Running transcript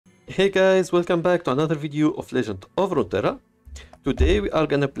Hey guys, welcome back to another video of Legends of Runeterra. Today we are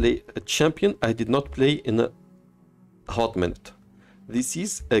gonna play a champion I did not play in a hot minute. This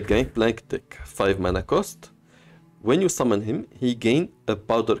is a Gangplank deck, 5 mana cost. When you summon him, he gains a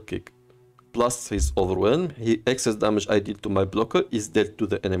powder kick. Plus his overwhelm, excess damage I deal to my blocker is dealt to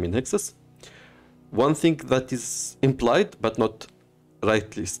the enemy nexus. One thing that is implied but not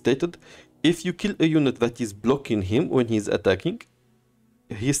rightly stated, if you kill a unit that is blocking him when he is attacking,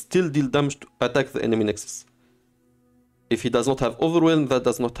 he still deal damage to attack the enemy nexus. If he does not have overwhelm, that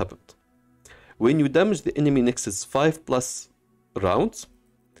does not happen. When you damage the enemy nexus 5+ rounds,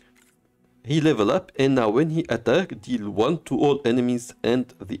 he level up, and now when he attack, deal 1 to all enemies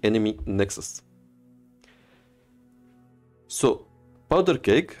and the enemy nexus. So, Powder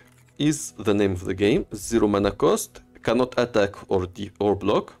Keg is the name of the game, 0 mana cost, cannot attack or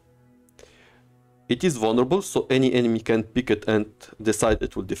block. It is vulnerable, so any enemy can pick it and decide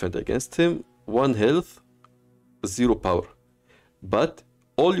it will defend against him. 1 health, 0 power. But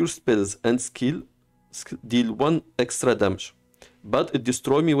all your spells and skill deal 1 extra damage. But it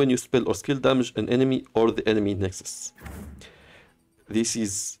destroys me when you spell or skill damage an enemy or the enemy nexus. This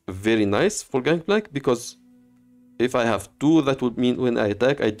is very nice for Gangplank, because if I have 2, that would mean when I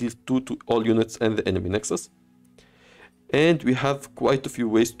attack, I deal 2 to all units and the enemy nexus. And we have quite a few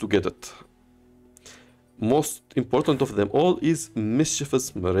ways to get it. Most important of them all is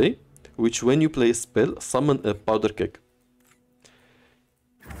Mischievous Murray, which when you play a spell, summon a Powder Keg.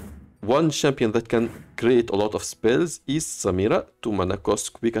 One champion that can create a lot of spells is Samira, 2 mana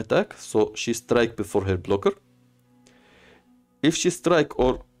cost quick attack, so she strike before her blocker. If she strike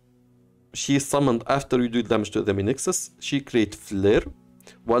or she is summoned after you do damage to the enemy nexus, she create Flare,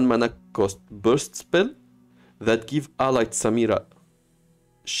 1 mana cost burst spell that give allied Samira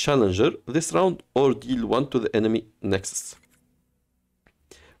Challenger this round or deal 1 to the enemy nexus.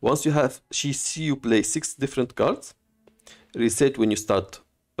 Once she see you play 6 different cards, reset when you start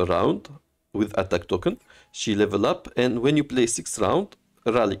a round with attack token, she level up, and when you play 6 round,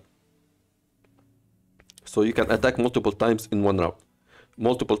 rally. So you can attack multiple times in 1 round.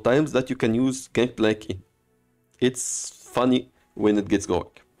 Multiple times that you can use Gangplank in. It's funny when it gets going.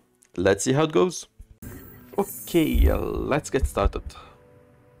 Let's see how it goes. Okay, let's get started.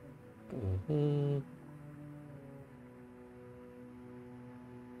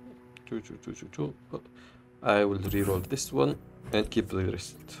 I will reroll this one and keep the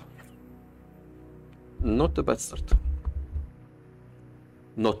rest. Not a bad start.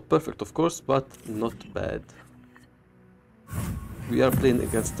 Not perfect, of course, but not bad. We are playing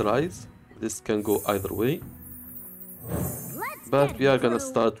against Rise. This can go either way. But we are gonna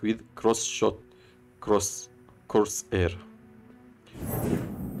start with cross shot, course air.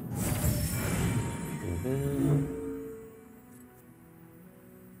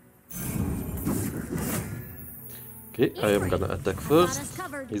 Okay, I am gonna attack first.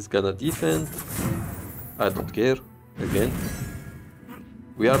 He's gonna defend. I don't care. Again.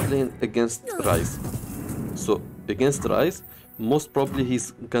 We are playing against Rise. So, against Rise, most probably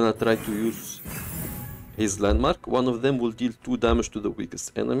he's gonna try to use his landmark. One of them will deal 2 damage to the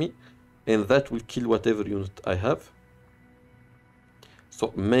weakest enemy, and that will kill whatever unit I have.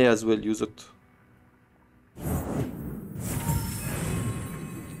 So, may as well use it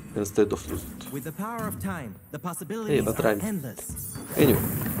instead of lose it. With the power of time, the possibilities are endless. Anyway,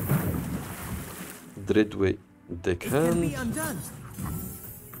 Dreadway deckhand.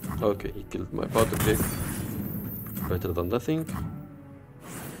 Okay, he killed my Powder Keg. Better than nothing.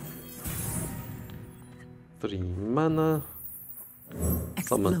 3 mana.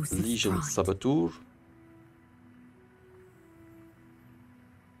 Summon Legion Saboteur.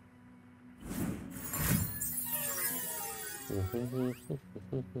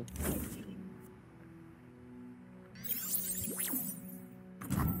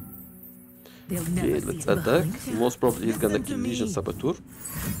 Okay, let's attack. Most probably he's gonna kill Legion Saboteur.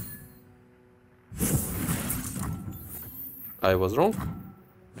 I was wrong.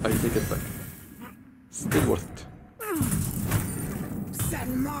 I take it back. Still worth it.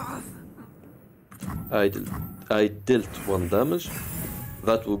 I dealt 1 damage.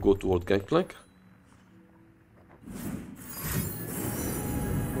 That will go toward Gangplank.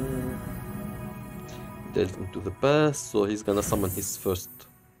 Dealt into the pass, so he's gonna summon his first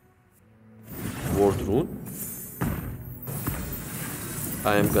Ward Rune.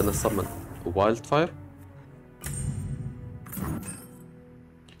 I am gonna summon Wildfire.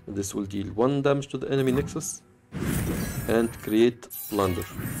 This will deal 1 damage to the enemy nexus and create plunder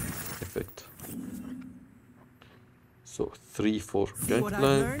effect. So 3 for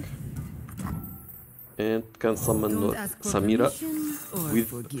Gangplank And can summon Don't ask for Samira permission or with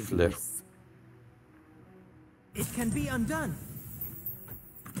forgiveness. flare. It can be undone.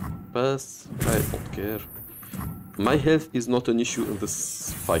 Pass. I don't care. My health is not an issue in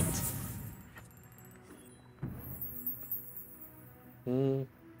this fight.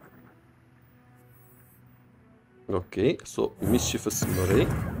 Okay, so mischievous Murray.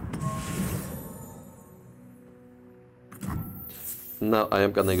 Now I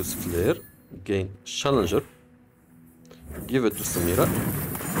am gonna use flare, gain challenger, give it to Samira.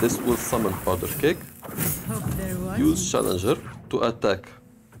 This will summon powder cake. Hope there was. Use challenger to attack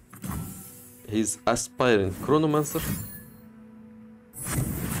his aspiring chronomancer.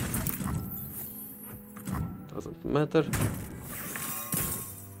 Doesn't matter.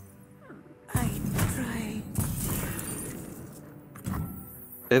 I try.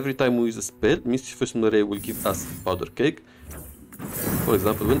 Every time we use a spell, mischievous Murray will give us powder cake. For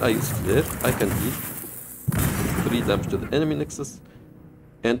example, when I use flare, I can deal 3 damage to the enemy nexus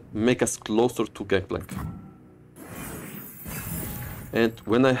and make us closer to Gangplank. And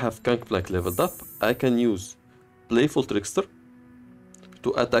when I have Gangplank leveled up, I can use Playful Trickster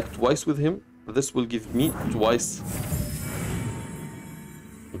to attack twice with him. This will give me twice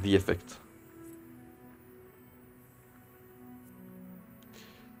the effect.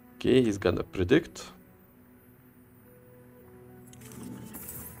 Okay, he's gonna predict.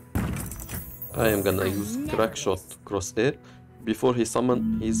 I am gonna use Crackshot Crosshair before he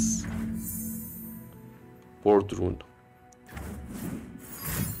summon his Board Rune.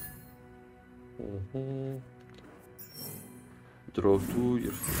 Draw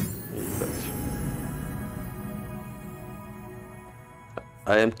 2, exactly.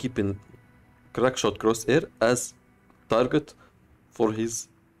 I am keeping Crackshot Crosshair as target for his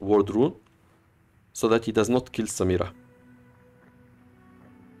Ward Rune so that he does not kill Samira.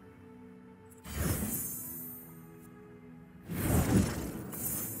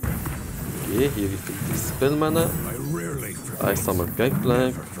 Okay, he refilled his spell mana. I summon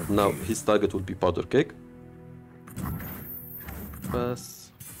Gangplank. Now his target will be Powder Cake.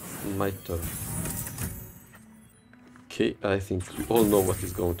 Pass. My turn. Okay, I think we all know what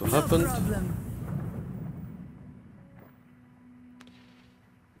is going to happen.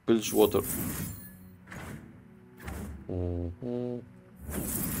 Bilgewater.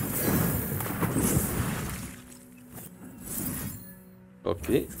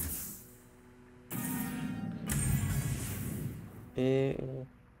 Okay.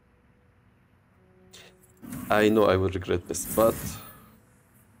 I know I will regret this, but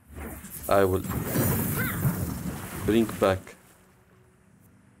I will bring back.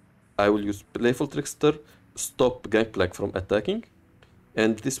 I will use Playful Trickster, stop Gangplank from attacking,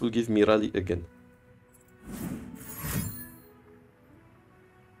 and this will give me rally again.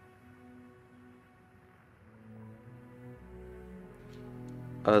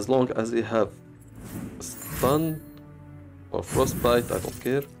 As long as I have stun or frostbite, I don't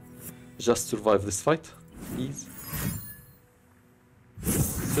care. Just survive this fight, please.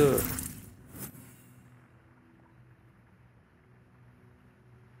 Sir.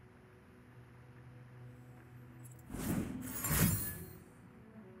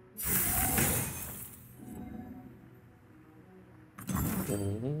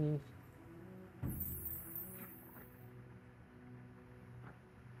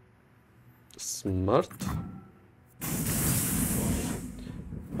 Smart.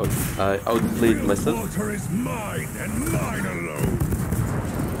 Okay, I outplayed myself. Water is mine and mine alone.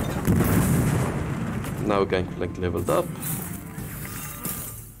 Now Gangplank leveled up.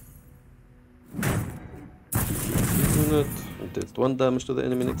 Unit dealt 1 damage to the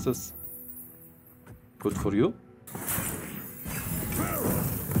enemy nexus. Good for you.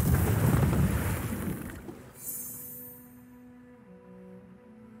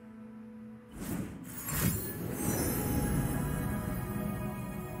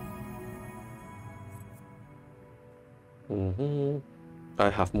 I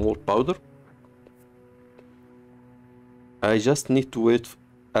have more powder. I just need to wait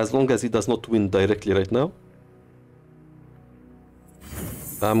as long as he does not win directly right now.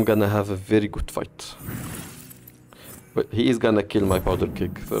 I'm gonna have a very good fight. But he is gonna kill my powder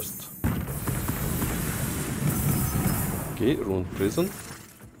cake first. Okay, Rune Prison.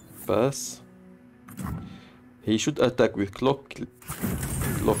 Pass. He should attack with Clock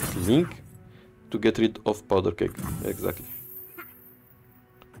Link to get rid of powder cake. Exactly.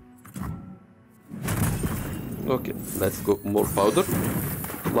 Okay, let's go more powder.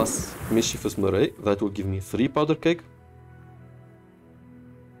 Plus Mischievous Murray. That will give me 3 powder cake.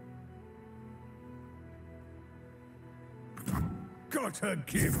 Got a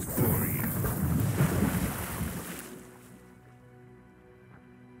gift for you.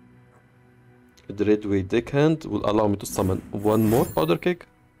 Dreadway Deckhand will allow me to summon one more powder keg.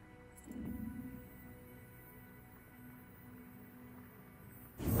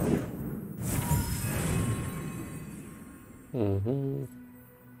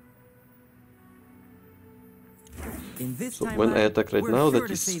 So when I attack right now, that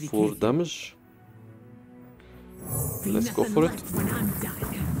is 4 damage. Let's go for it.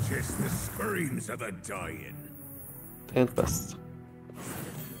 Just the screams of the dying. And pass.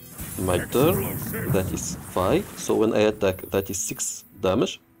 My turn, that is 5. So when I attack, that is 6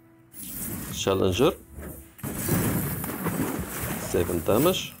 damage. Challenger, 7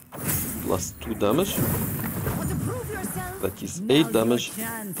 damage, plus 2 damage. That is 8 damage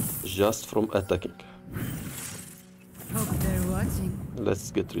just from attacking.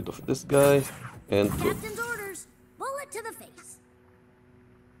 Let's get rid of this guy and Captain's orders. Bullet to the face.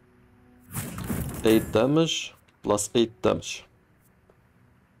 8 damage plus 8 damage.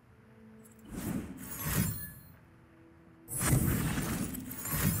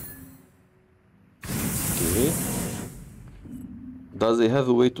 Okay. Does he have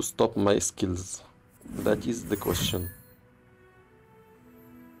a way to stop my skills? That is the question.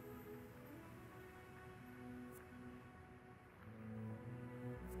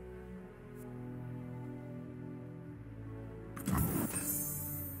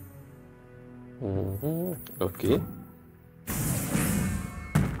 Okay.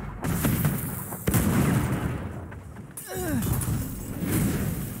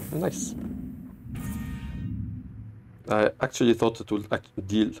 Nice. I actually thought it would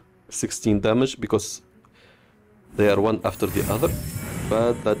deal 16 damage because they are one after the other,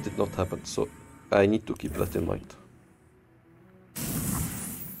 but that did not happen, so I need to keep that in mind.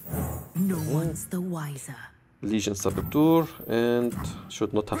 No one's the wiser. Legion Saboteur, and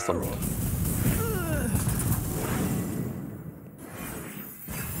should not have summoned.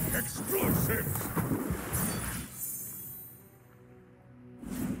 Explosives!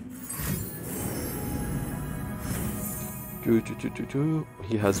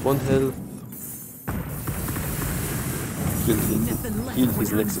 He has 1 health. Heal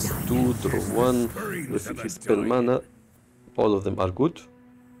his Nexus 2, draw 1, refill his spell mana. All of them are good.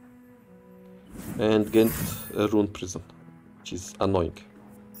 And get a rune prison, which is annoying,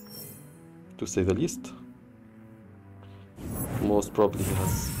 to say the least. Most probably he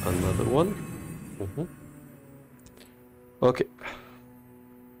has another one. Okay.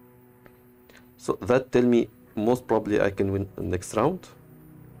 So that tell me most probably I can win the next round.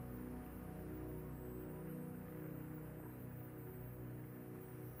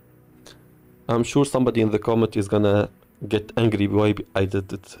 I'm sure somebody in the comment is gonna get angry why I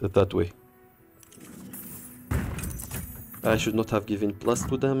did it that way. I should not have given plus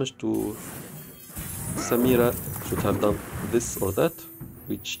 2 damage to Samira. Should have done this or that,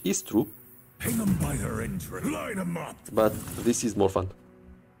 which is true. Hang them by their entrance. Line them up. But this is more fun.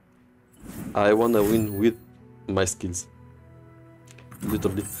 I wanna win with my skills.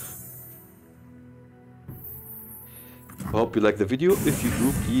 Literally. Hope you like the video. If you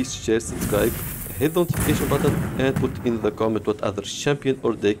do, please share, subscribe, hit the notification button, and put in the comment what other champion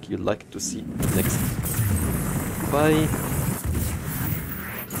or deck you'd like to see next. Bye.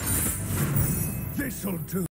 This'll do.